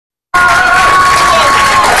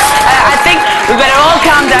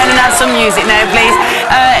some music now, please.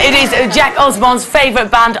 It is Jack Osborne's favourite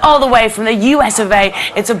band all the way from the US of A.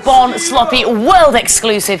 It's a Born Sloppy world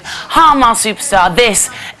exclusive. Har Mar Superstar. This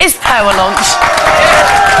is Power Lunch.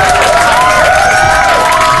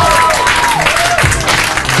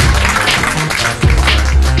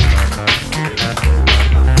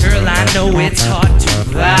 Girl, I know it's hard to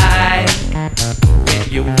fight when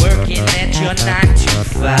you're working at your 9 to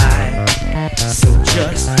 5. So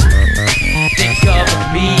just think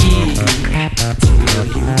of me till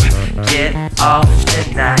you get off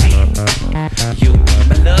tonight. You'll be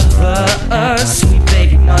my lover, sweet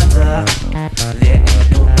baby mother. There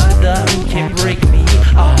ain't no other who can break me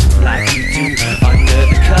off like you do under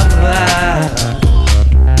the cover.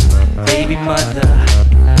 Baby mother,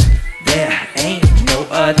 there ain't no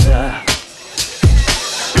other.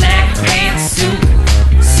 Black pantsuit,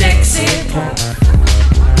 sexy punk.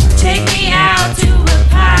 Take me out to a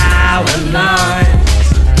power lunch.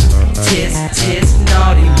 Tis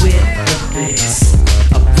naughty with the biz.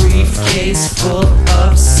 A briefcase full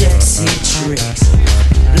of sexy tricks.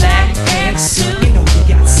 Black pantsuit, you know you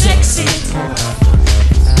got sexy punk.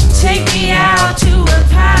 Take me out to a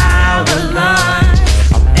power lunch.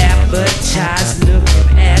 I'm appetized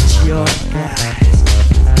looking at your thighs.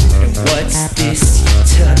 And what's this you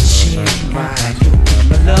touching mine? You be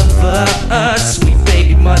my lover, sweet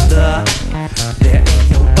baby mother. There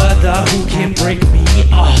ain't no other who can break me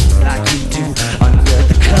off like you do under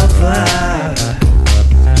the cover.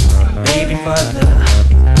 Baby mother,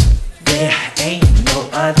 there ain't no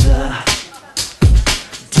other.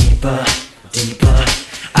 Deeper, deeper,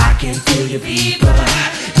 I can feel your beeper.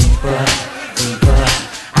 Deeper, deeper,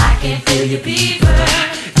 I can feel your beeper.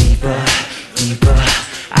 Deeper, deeper,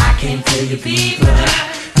 I can feel your beeper.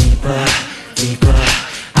 Deeper, deeper,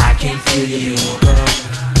 I can feel you.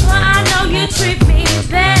 Well, I know you treat me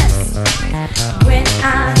best when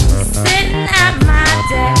I'm sitting at my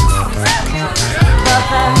desk. But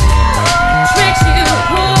the tricks you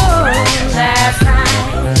pulled last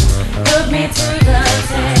night put me to the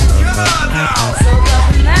test. So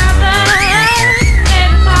don't never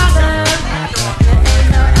get bothered. There ain't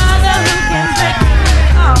no other who can break me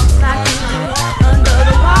off like you do under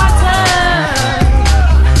the water.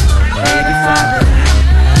 Baby father,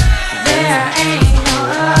 there ain't no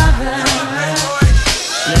other.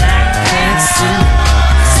 Black pantsuit,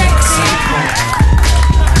 sexy punk.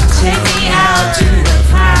 Take me out to the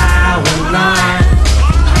power line.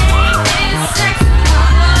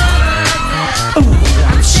 Ooh,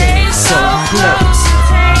 I'm shading so close.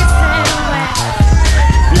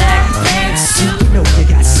 Black pantsuit, you know you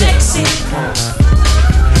got sexy punk.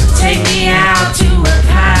 Take me out to a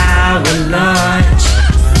power lunch.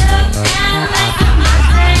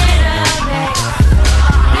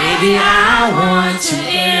 Baby, I want to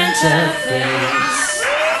interface.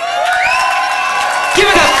 Give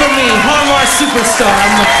it up for me, Har Mar Superstar.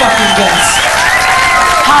 I'm the fucking best.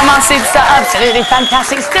 Har Mar Superstar, absolutely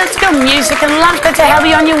fantastic. Still to go, music and laughter to help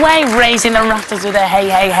you on your way, raising the rafters with a hey,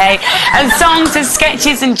 hey, hey. And songs and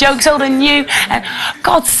sketches and jokes old and new. And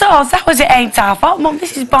God sauce, that was it, ain't half hot, Mum.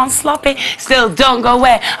 This is Born Sloppy. Still, don't go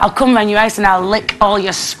away. I'll come round your house and I'll lick all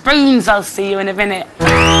your spoons. I'll see you in a minute.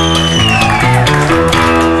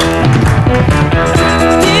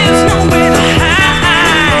 There's nowhere to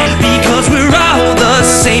hide because we're all the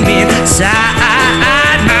same inside.